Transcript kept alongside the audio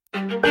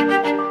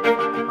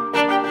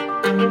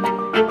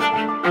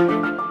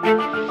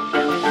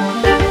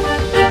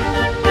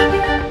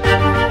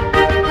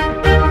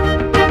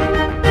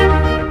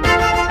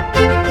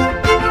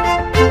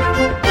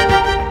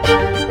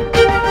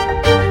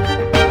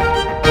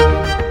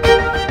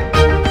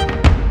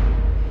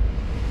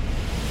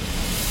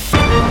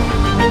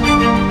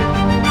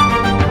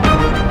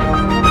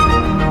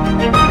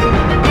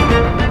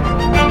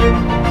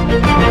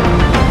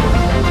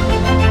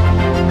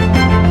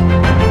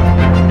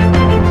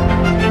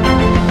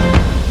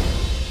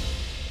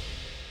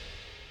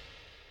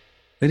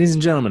Ladies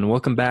and gentlemen,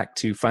 welcome back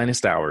to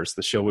Finest Hours,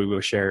 the show where we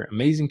will share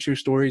amazing true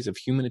stories of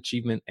human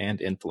achievement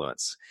and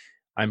influence.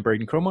 I'm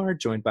Braden Cromar,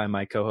 joined by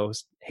my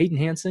co-host Hayden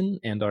Hansen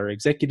and our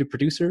executive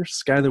producer,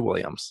 Skylar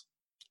Williams.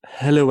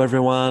 Hello,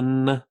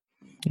 everyone.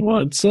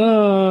 What's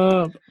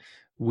up?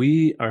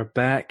 We are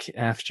back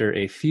after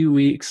a few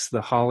weeks.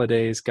 The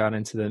holidays got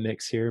into the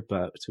mix here,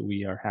 but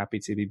we are happy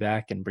to be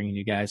back and bringing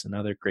you guys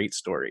another great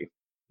story.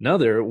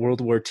 Another World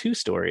War II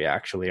story,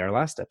 actually. Our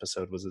last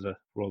episode was a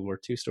World War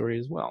II story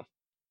as well.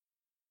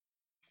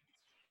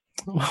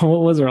 What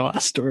was our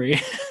last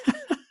story?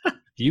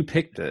 You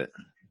picked it.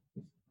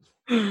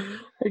 I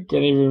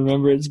can't even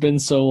remember. It's been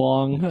so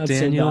long. That's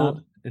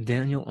Daniel Inouye.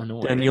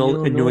 Daniel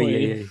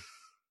Inouye.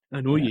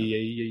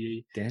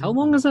 How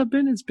long has that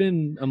been? It's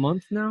been a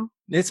month now?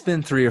 It's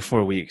been 3 or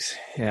 4 weeks.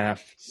 Yeah.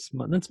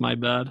 That's my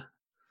bad.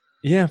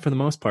 Yeah, for the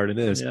most part it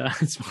is. Yeah,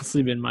 it's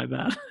mostly been my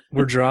bad.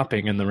 We're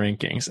dropping in the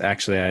rankings.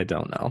 Actually, I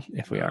don't know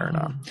if we are or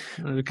not.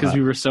 Because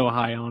we were so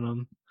high on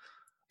them.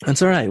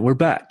 That's all right. We're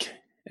back.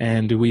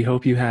 And we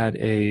hope you had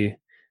a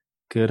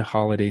good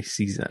holiday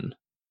season.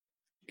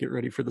 Get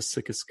ready for the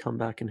sickest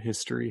comeback in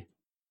history.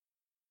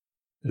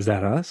 Is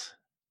that us?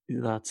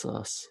 That's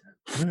us.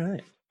 All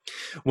right.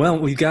 Well,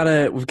 we've got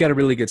a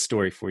really good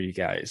story for you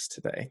guys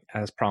today,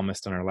 as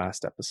promised in our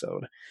last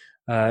episode.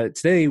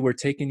 Today, we're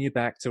taking you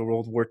back to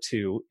World War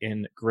II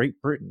in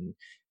Great Britain.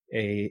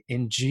 A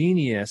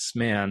ingenious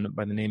man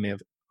by the name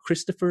of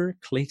Christopher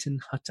Clayton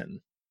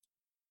Hutton.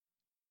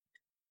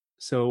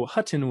 So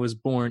Hutton was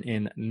born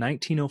in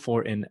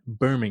 1904 in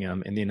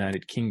Birmingham in the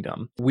United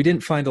Kingdom. We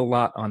didn't find a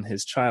lot on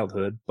his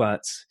childhood,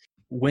 but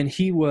when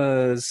he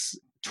was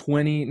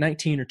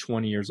 19 or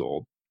 20 years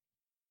old,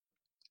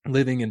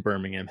 living in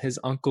Birmingham, his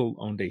uncle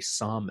owned a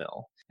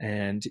sawmill,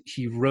 and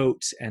he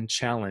wrote and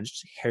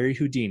challenged Harry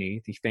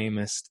Houdini, the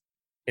famous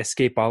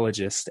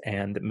escapologist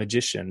and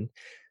magician,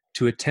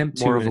 to attempt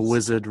to... More of a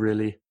wizard,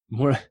 really.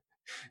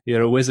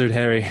 You're a wizard,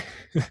 Harry.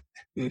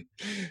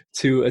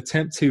 To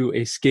attempt to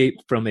escape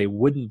from a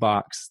wooden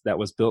box that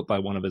was built by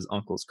one of his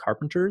uncle's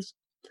carpenters.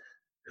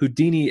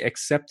 Houdini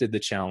accepted the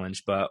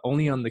challenge, but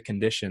only on the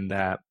condition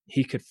that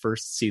he could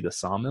first see the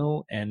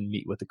sawmill and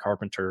meet with the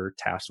carpenter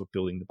tasked with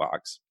building the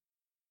box.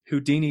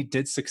 Houdini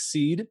did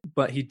succeed,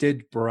 but he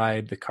did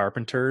bribe the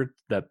carpenter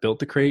that built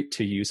the crate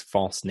to use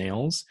false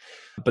nails.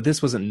 But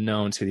this wasn't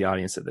known to the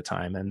audience at the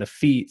time, and the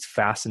feat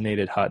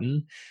fascinated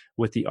Hutton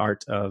with the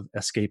art of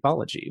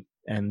escapology,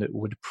 and it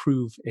would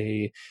prove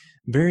a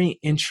very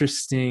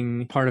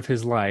interesting part of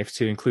his life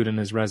to include in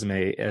his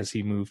resume as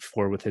he moved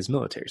forward with his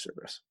military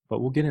service.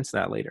 But we'll get into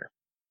that later.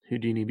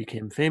 Houdini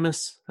became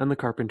famous, and the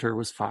carpenter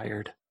was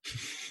fired.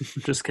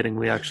 Just kidding.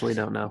 We actually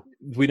don't know.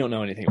 We don't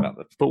know anything about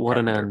that. But what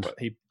an end. But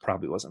he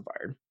probably wasn't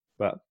fired.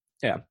 But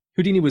yeah,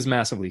 Houdini was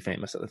massively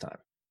famous at the time,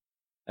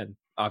 and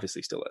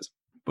obviously still is.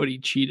 But he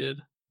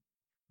cheated.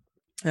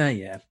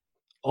 Yeah.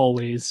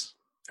 Always.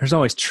 There's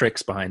always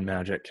tricks behind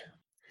magic.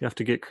 You have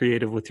to get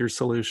creative with your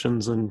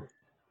solutions and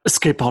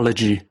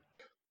escapology.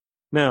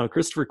 Now,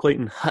 Christopher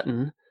Clayton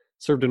Hutton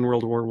served in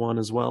World War I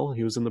as well.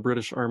 He was in the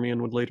British Army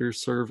and would later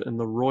serve in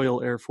the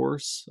Royal Air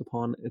Force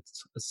upon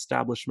its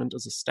establishment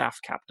as a staff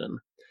captain.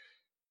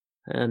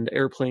 And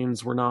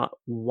airplanes were not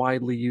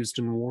widely used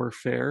in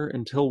warfare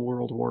until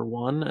World War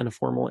I, and a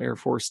formal air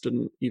force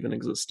didn't even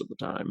exist at the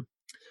time.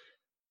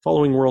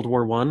 Following World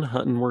War I,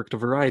 Hutton worked a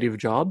variety of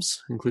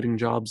jobs, including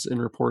jobs in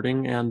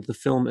reporting and the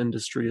film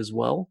industry as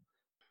well.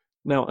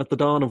 Now, at the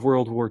dawn of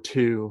World War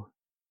II,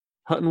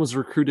 Hutton was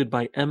recruited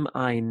by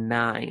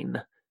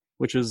MI9,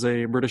 which is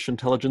a British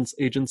intelligence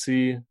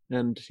agency,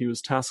 and he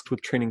was tasked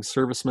with training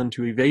servicemen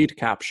to evade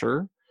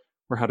capture,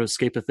 or how to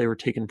escape if they were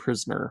taken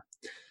prisoner.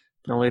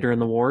 Now, later in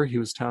the war, he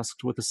was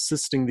tasked with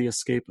assisting the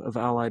escape of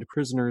Allied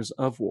prisoners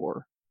of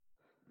war.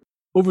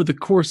 Over the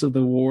course of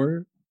the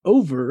war,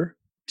 over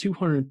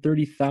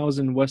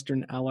 230,000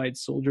 Western Allied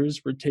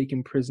soldiers were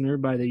taken prisoner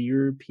by the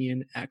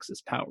European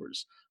Axis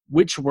powers,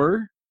 which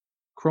were,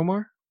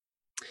 Cromar?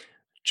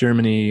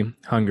 Germany,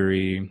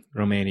 Hungary,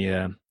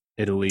 Romania,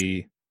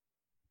 Italy,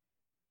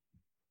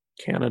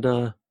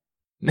 Canada,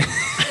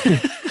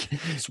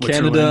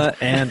 Canada,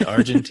 and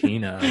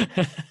Argentina.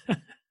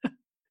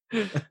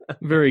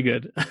 Very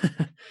good.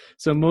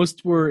 So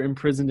most were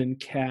imprisoned in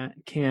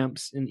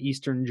camps in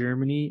Eastern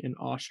Germany and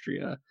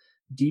Austria,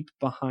 deep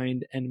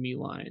behind enemy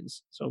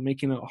lines. So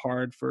making it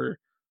hard for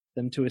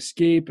them to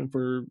escape and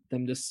for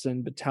them to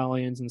send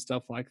battalions and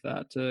stuff like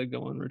that to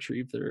go and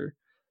retrieve their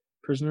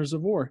prisoners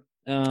of war.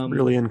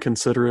 Really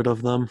inconsiderate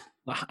of them.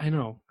 I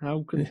know. Why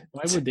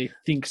would they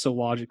think so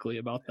logically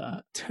about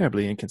that?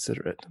 Terribly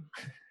inconsiderate.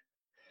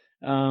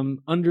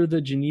 Under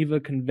the Geneva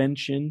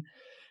Convention,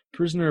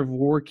 prisoner of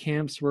war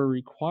camps were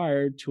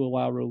required to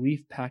allow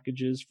relief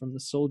packages from the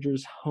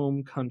soldiers'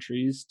 home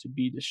countries to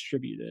be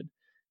distributed.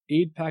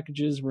 Aid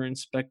packages were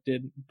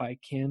inspected by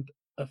camp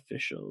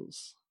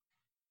officials.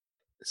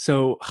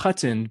 So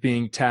Hutton,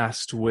 being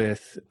tasked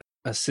with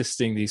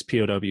assisting these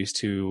POWs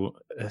to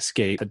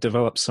escape,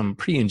 developed some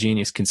pretty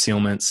ingenious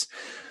concealments.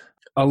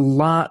 A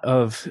lot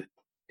of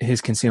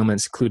his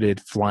concealments included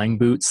flying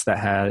boots that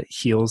had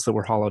heels that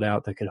were hollowed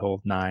out that could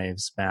hold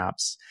knives,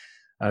 maps,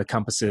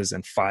 compasses,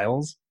 and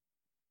files.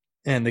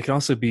 And they could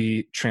also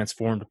be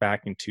transformed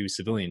back into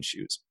civilian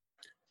shoes.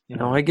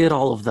 Now, I get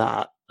all of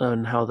that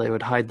and how they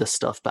would hide the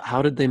stuff, but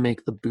how did they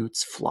make the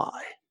boots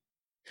fly?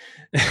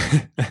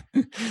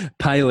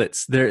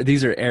 Pilots,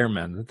 these are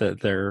airmen that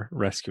they're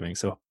rescuing.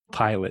 So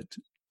pilot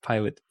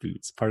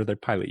boots, part of their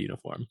pilot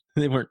uniform.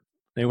 They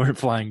weren't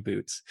flying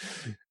boots,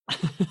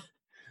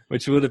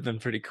 which would have been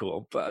pretty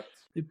cool, but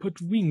they put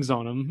wings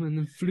on them and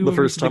then flew. The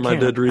first time I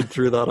did read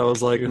through that, I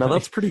was like, "Now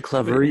that's pretty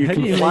clever. You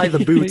can fly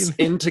the boots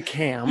into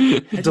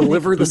camp,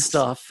 deliver the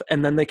stuff,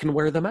 and then they can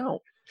wear them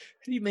out."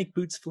 How do you make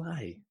boots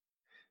fly?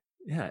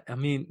 Yeah, I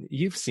mean,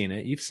 you've seen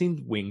it. You've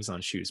seen wings on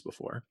shoes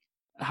before.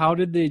 How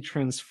did they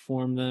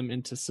transform them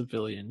into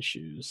civilian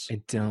shoes?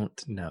 I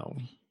don't know.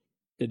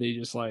 Did they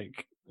just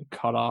like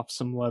cut off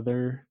some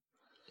leather?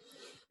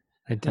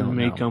 I don't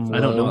make know. them. I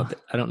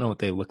don't know what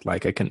they looked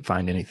like. I couldn't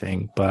find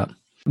anything, but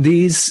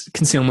these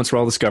concealments were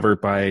all discovered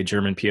by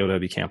German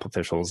POW camp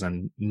officials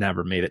and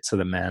never made it to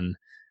the men.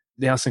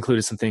 They also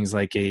included some things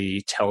like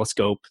a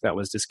telescope that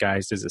was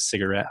disguised as a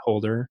cigarette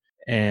holder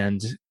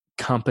and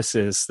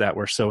compasses that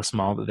were so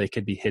small that they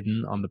could be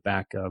hidden on the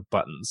back of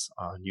buttons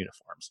on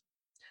uniforms.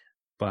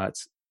 But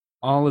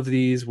all of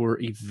these were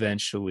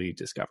eventually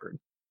discovered,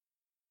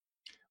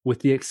 with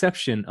the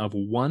exception of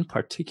one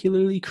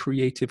particularly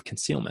creative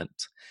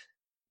concealment: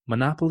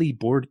 Monopoly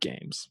board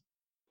games.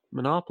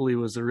 Monopoly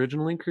was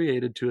originally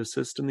created to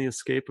assist in the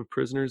escape of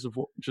prisoners of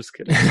war. Just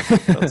kidding.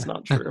 That's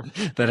not true.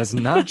 That is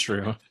not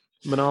true.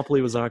 Monopoly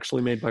was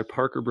actually made by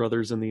Parker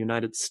Brothers in the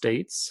United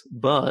States,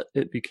 but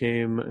it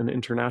became an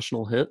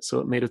international hit, so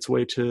it made its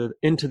way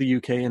into the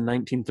UK in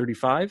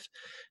 1935.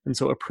 And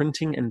so a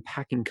printing and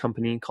packing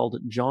company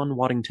called John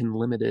Waddington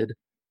Limited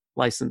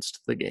licensed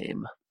the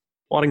game.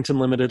 Waddington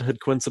Limited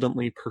had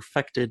coincidentally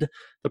perfected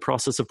the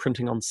process of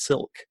printing on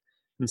silk.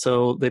 And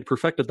so they'd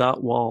perfected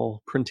that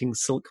while printing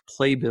silk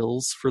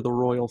playbills for the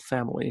royal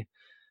family.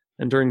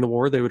 And during the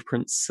war, they would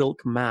print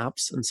silk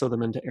maps and sew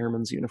them into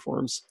airmen's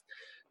uniforms.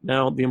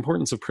 Now, the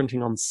importance of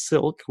printing on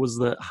silk was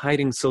that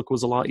hiding silk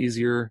was a lot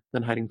easier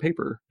than hiding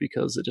paper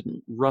because it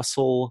didn't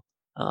rustle,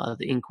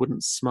 the ink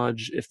wouldn't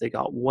smudge if they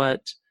got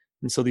wet,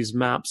 and so these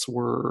maps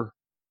were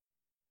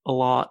a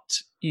lot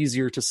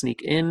easier to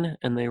sneak in,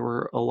 and they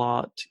were a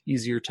lot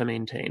easier to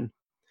maintain.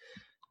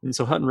 And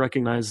so Hutton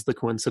recognized the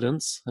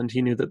coincidence, and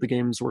he knew that the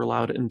games were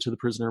allowed into the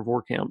prisoner of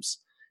war camps.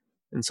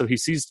 And so he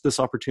seized this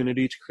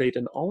opportunity to create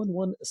an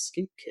all-in-one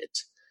escape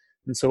kit.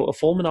 And so a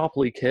full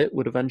Monopoly kit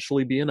would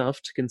eventually be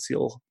enough to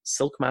conceal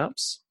silk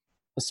maps,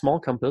 a small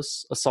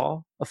compass, a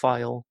saw, a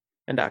file,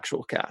 and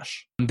actual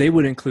cash. They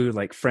would include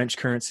like French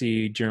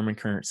currency, German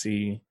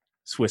currency,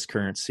 Swiss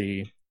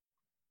currency. It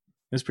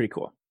was pretty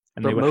cool.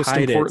 And they would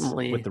hide it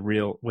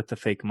with the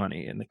fake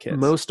money in the kits.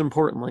 Most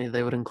importantly,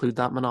 they would include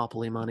that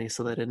Monopoly money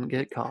so they didn't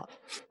get caught.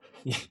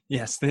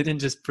 Yes, they didn't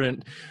just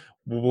print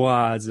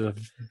wads of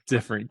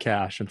different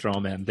cash and throw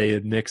them in. They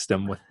had mixed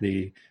them with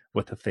the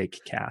fake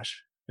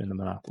cash in the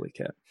Monopoly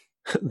kit.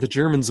 The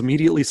Germans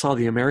immediately saw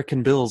the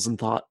American bills and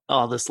thought,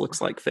 "Oh, this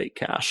looks like fake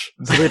cash."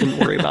 So they didn't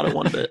worry about it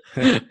one bit.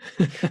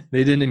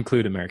 They didn't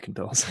include American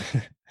bills.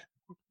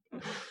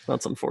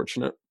 That's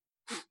unfortunate.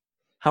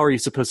 How are you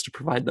supposed to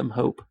provide them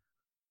hope?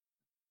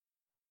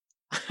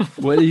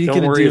 What are you going to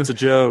do? Don't worry, it's a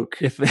joke.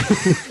 If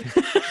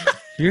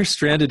you're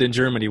stranded in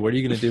Germany, what are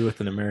you going to do with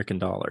an American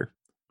dollar?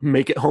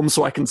 Make it home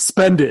so I can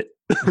spend it.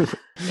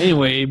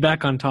 Anyway,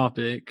 back on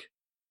topic.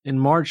 In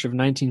March of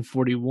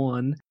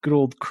 1941, good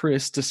old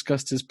Chris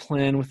discussed his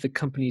plan with the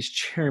company's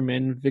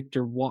chairman,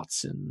 Victor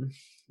Watson,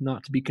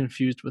 not to be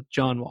confused with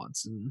John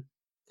Watson.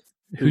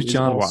 Who's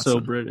John Watson?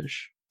 Also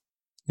British.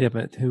 Yeah,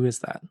 but who is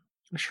that?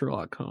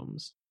 Sherlock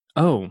Holmes.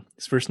 Oh,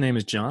 his first name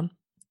is John?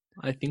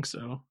 I think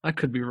so. I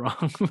could be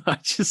wrong. I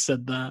just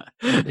said that.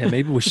 Yeah,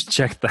 maybe we should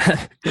check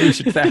that. Maybe we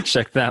should fact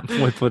check that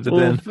before we put it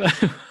in.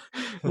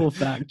 We'll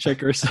fact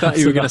check ourselves. I thought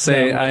you were going to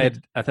say, I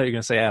thought you were going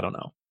to say, I don't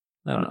know.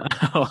 I don't know.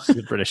 Oh. It's a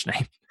good British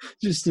name.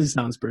 Just it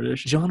sounds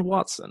British. John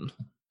Watson.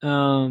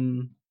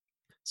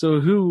 So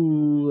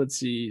let's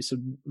see. So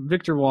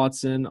Victor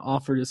Watson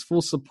offered his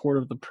full support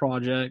of the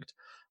project.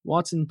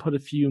 Watson put a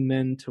few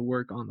men to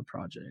work on the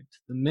project.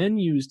 The men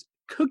used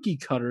cookie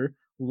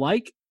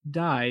cutter-like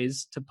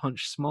dies to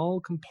punch small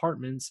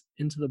compartments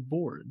into the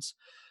boards,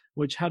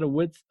 which had a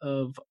width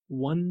of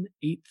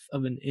 1/8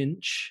 of an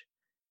inch.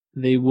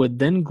 They would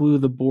then glue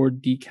the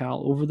board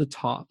decal over the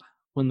top.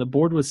 When the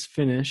board was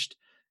finished,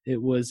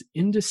 it was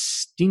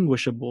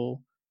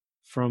indistinguishable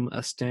from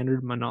a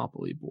standard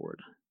Monopoly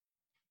board.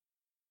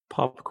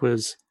 Pop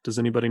quiz. Does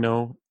anybody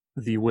know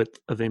the width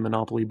of a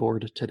Monopoly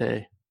board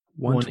today?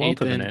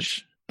 1/12 of an 1/8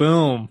 inch.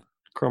 Boom.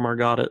 Cromar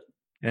got it.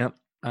 Yep.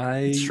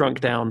 It's shrunk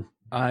down.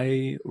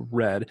 I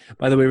read.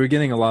 By the way, we're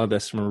getting a lot of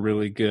this from a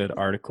really good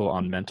article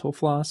on mental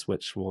floss,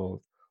 which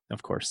we'll,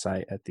 of course,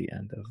 cite at the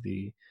end of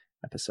the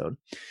episode.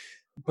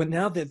 But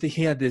now that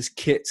he had these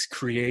kits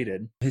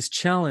created, his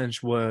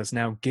challenge was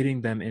now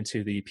getting them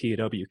into the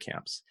POW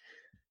camps.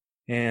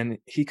 And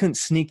he couldn't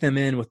sneak them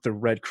in with the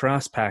Red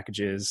Cross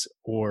packages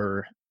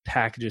or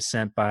packages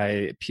sent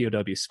by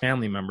POW's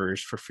family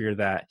members for fear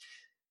that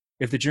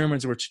if the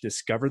Germans were to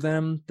discover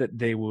them, that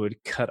they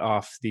would cut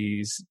off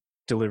these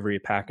delivery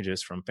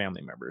packages from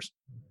family members.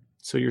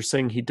 So you're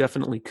saying he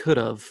definitely could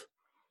have,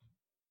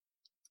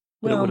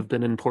 but it would have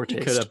been in poor He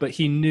taste. could have, but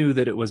he knew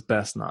that it was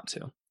best not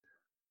to.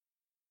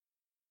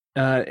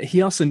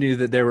 He also knew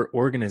that there were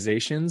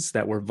organizations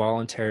that were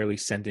voluntarily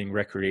sending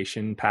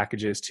recreation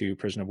packages to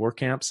prisoner of war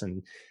camps,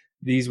 and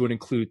these would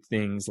include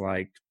things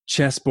like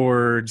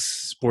chessboards,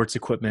 sports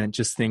equipment,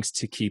 just things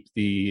to keep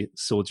the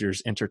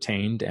soldiers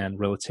entertained and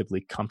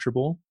relatively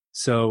comfortable.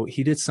 So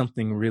he did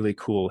something really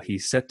cool. He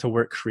set to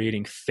work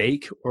creating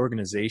fake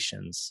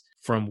organizations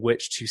from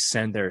which to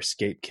send their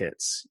escape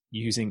kits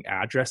using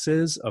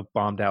addresses of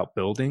bombed out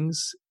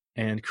buildings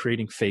and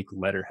creating fake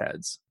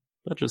letterheads.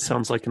 That just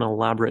sounds like an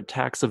elaborate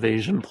tax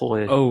evasion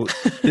ploy. Oh,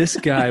 this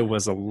guy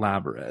was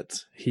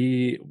elaborate.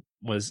 He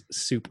was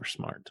super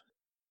smart.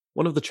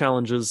 One of the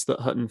challenges that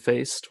Hutton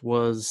faced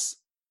was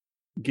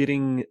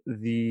getting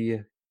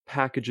the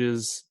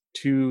packages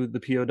to the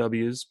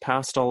POWs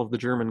past all of the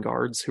German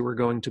guards who were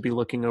going to be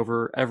looking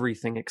over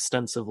everything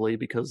extensively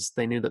because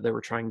they knew that they were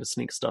trying to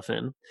sneak stuff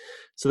in.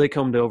 So they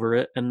combed over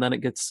it, and then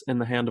it gets in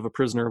the hand of a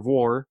prisoner of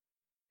war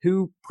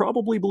who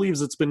probably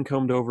believes it's been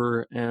combed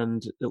over,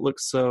 and it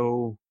looks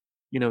so,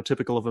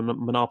 typical of a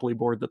Monopoly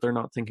board that they're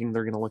not thinking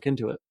they're going to look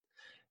into it.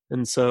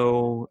 And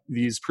so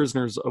these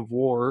prisoners of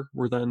war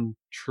were then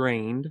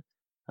trained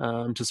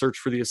to search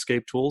for the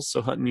escape tools.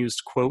 So Hutton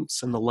used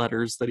quotes in the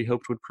letters that he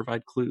hoped would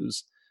provide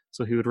clues.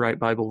 So he would write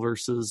Bible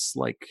verses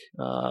like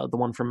the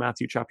one from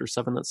Matthew chapter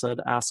 7 that said,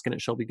 "Ask and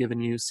it shall be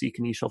given you, seek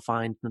and ye shall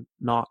find,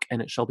 knock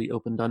and it shall be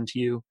opened unto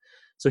you."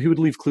 So he would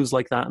leave clues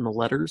like that in the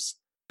letters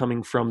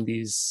coming from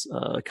these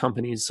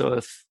companies. So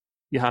if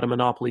you had a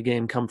Monopoly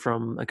game come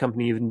from a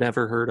company you've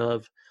never heard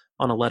of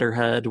on a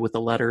letterhead with a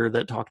letter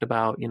that talked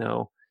about,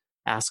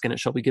 ask and it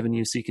shall be given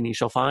you, seek and ye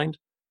shall find,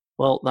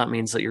 well, that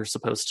means that you're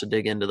supposed to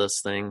dig into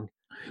this thing.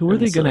 Who are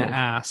they going to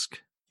ask?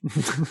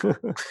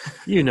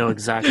 You know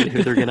exactly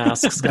who they're going to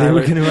ask, Skylar. They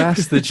were going to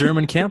ask the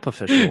German camp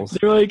officials.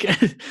 They're like,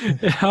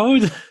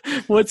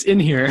 what's in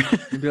here?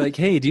 They'd be like,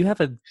 "Hey, do you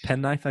have a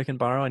penknife I can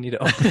borrow? I need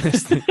to open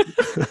this thing."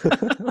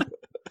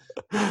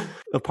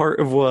 A part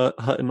of what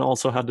Hutton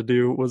also had to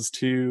do was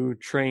to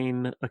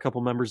train a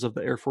couple members of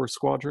the Air Force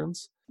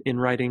squadrons in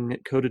writing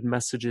coded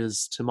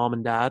messages to mom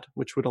and dad,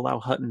 which would allow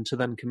Hutton to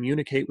then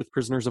communicate with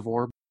prisoners of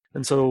war.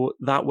 And so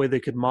that way they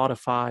could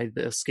modify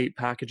the escape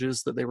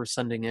packages that they were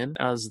sending in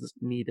as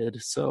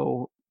needed.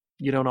 So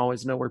you don't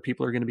always know where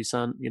people are going to be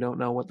sent. You don't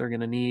know what they're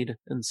going to need.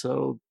 And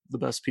so the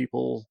best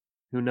people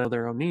who know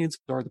their own needs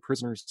are the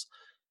prisoners.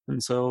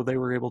 And so they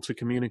were able to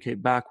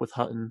communicate back with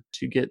Hutton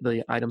to get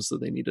the items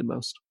that they needed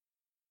most.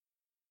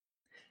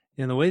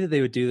 And the way that they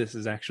would do this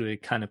is actually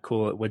kind of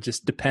cool. It would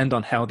just depend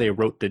on how they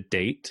wrote the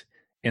date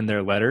in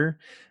their letter.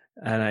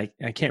 And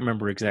I can't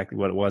remember exactly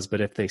what it was, but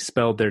if they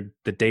spelled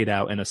the date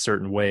out in a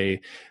certain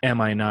way,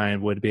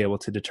 MI9 would be able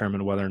to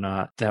determine whether or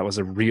not that was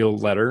a real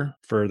letter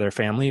for their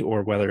family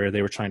or whether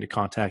they were trying to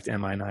contact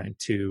MI9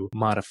 to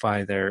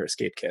modify their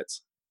escape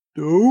kits.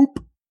 Dope.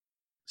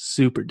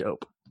 Super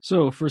dope.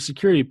 So for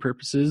security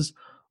purposes,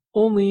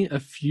 only a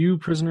few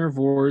prisoner of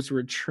wars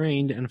were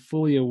trained and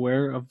fully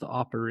aware of the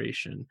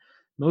operation.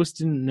 Most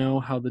didn't know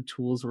how the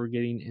tools were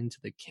getting into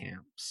the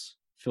camps.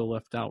 Phil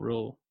left out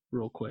real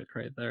quick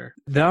right there.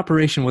 The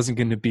operation wasn't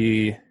going to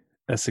be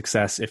a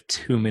success if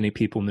too many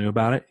people knew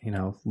about it.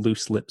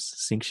 Loose lips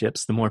sink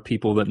ships. The more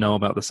people that know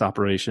about this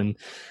operation,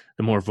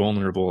 the more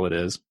vulnerable it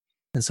is.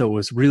 And so it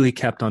was really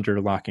kept under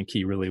lock and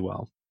key really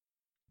well.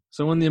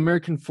 So when the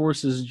American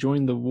forces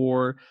joined the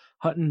war,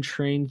 Hutton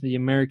trained the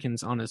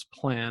Americans on his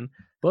plan,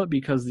 but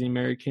because the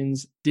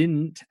Americans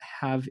didn't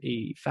have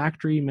a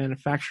factory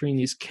manufacturing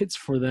these kits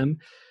for them,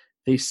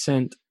 they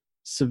sent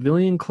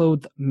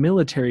civilian-clothed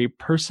military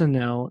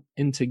personnel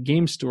into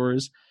game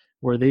stores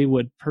where they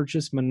would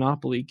purchase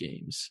Monopoly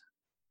games,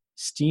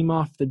 steam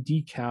off the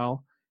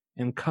decal,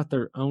 and cut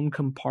their own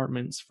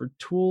compartments for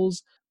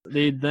tools.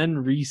 They'd then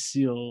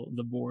reseal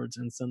the boards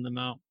and send them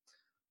out.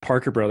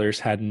 Parker Brothers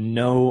had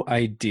no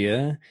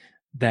idea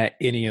that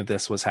any of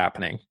this was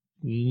happening.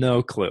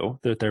 No clue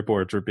that their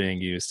boards were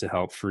being used to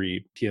help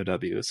free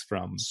POWs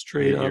from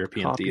straight up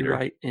European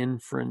copyright theater.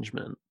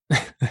 Infringement.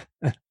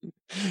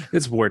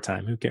 It's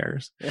wartime. Who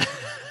cares?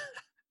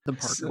 The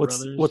Parker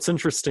Brothers. What's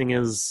interesting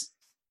is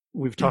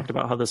we've talked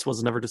about how this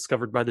was never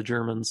discovered by the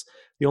Germans.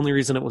 The only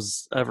reason it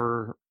was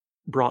ever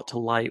brought to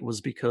light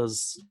was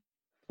because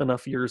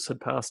enough years had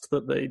passed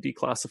that they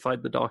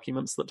declassified the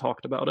documents that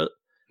talked about it.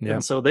 Yeah.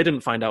 And so they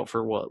didn't find out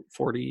for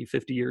 40,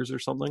 50 years or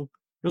something.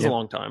 It was a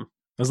long time.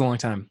 It was a long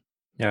time.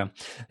 Yeah.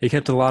 They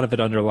kept a lot of it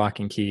under lock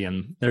and key,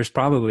 and there's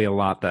probably a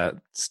lot that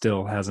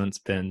still hasn't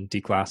been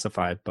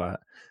declassified, but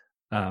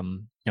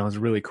it was a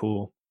really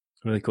cool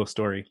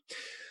story.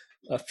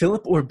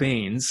 Philip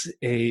Urbains,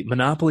 a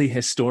Monopoly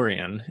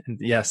historian, and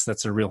yes,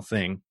 that's a real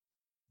thing,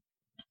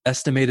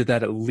 estimated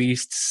that at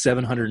least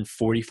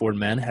 744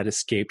 men had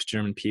escaped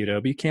German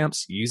POW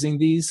camps using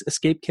these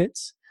escape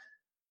kits.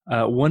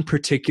 One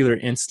particular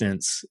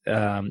instance,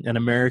 an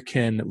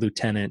American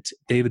lieutenant,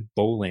 David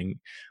Bowling,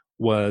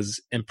 was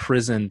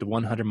imprisoned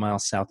 100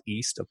 miles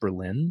southeast of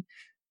Berlin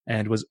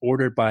and was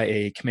ordered by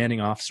a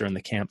commanding officer in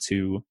the camp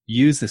to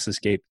use this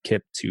escape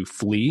kit to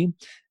flee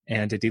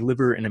and to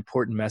deliver an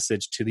important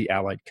message to the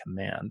Allied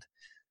command.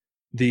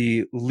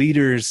 The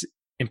leaders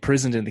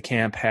imprisoned in the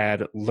camp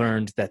had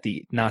learned that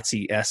the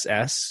Nazi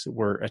SS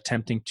were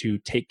attempting to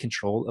take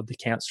control of the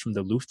camps from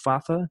the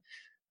Luftwaffe,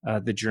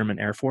 the German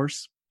Air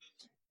Force.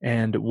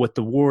 And with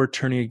the war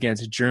turning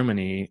against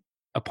Germany,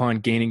 upon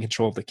gaining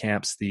control of the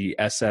camps, the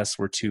SS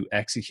were to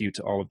execute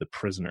all of the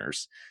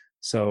prisoners.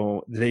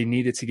 So they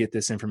needed to get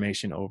this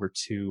information over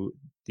to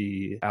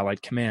the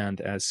Allied command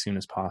as soon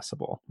as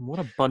possible. What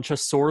a bunch of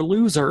sore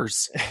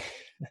losers.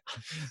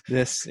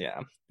 This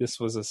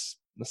was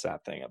the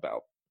sad thing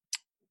about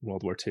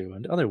World War II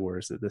and other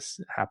wars, that this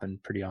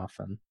happened pretty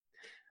often.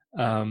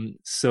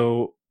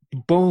 So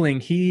Bowling,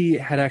 he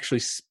had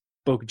actually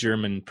spoke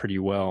German pretty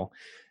well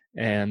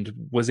and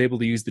was able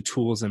to use the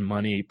tools and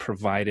money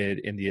provided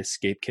in the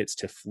escape kits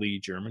to flee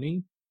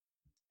Germany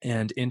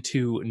and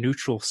into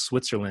neutral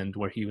Switzerland,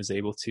 where he was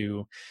able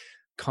to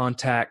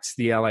contact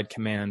the Allied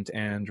command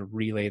and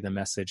relay the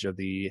message of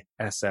the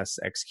SS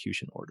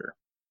execution order.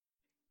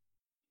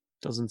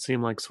 Doesn't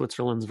seem like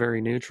Switzerland's very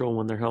neutral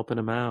when they're helping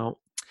him out.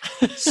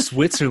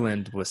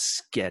 Switzerland was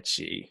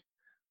sketchy.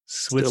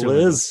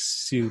 Switzerland was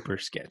super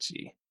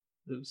sketchy.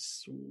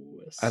 Those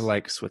Swiss. I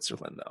like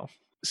Switzerland, though.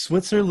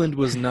 Switzerland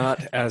was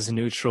not as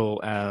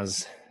neutral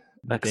as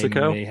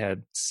Mexico? they may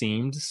had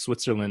seemed.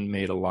 Switzerland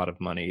made a lot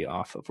of money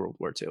off of World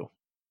War II.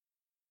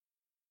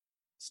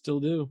 Still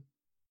do.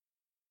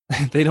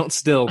 They don't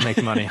still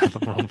make money off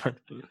of World War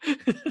II.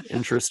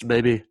 Interest,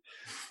 baby.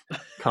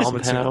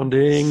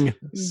 Compounding.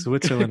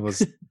 Switzerland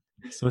was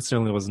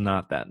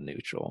not that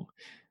neutral.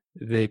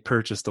 They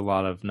purchased a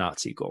lot of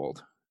Nazi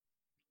gold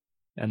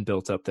and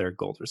built up their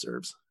gold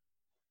reserves.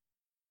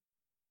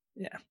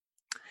 Yeah.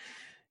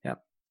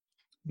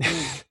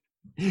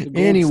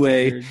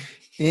 Anyway,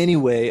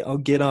 I'll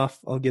get off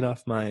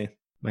my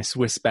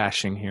Swiss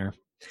bashing here.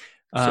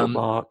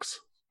 Soapbox.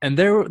 And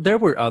there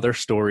were other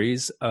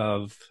stories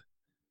of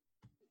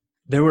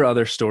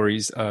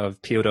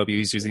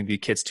POWs using the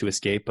kits to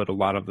escape, but a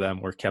lot of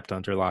them were kept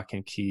under lock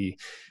and key.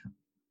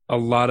 A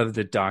lot of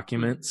the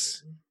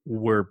documents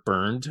were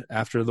burned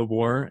after the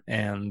war,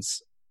 and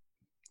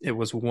it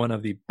was one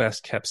of the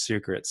best kept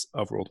secrets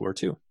of World War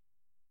II.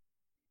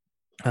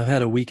 I've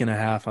had a week and a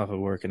half off of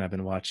work, and I've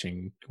been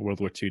watching World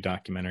War II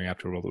documentary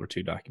after World War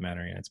II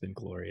documentary, and it's been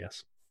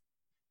glorious.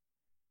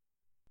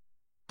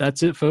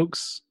 That's it,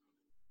 folks.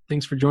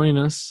 Thanks for joining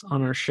us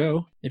on our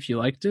show. If you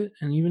liked it,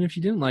 and even if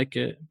you didn't like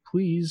it,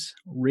 please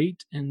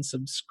rate and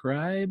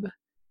subscribe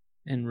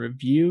and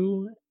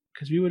review,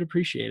 because we would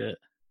appreciate it.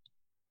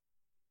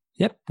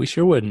 Yep, we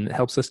sure would, and it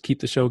helps us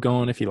keep the show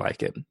going if you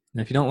like it. And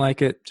if you don't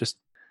like it, just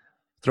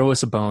throw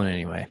us a bone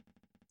anyway.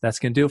 That's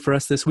going to do it for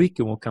us this week,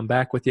 and we'll come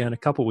back with you in a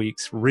couple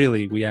weeks.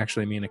 Really, we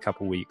actually mean a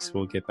couple weeks.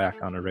 We'll get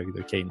back on a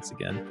regular cadence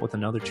again with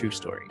another true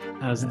story.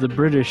 As the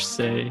British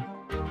say,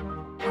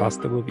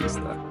 Hasta la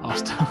vista.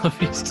 hasta la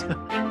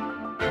vista.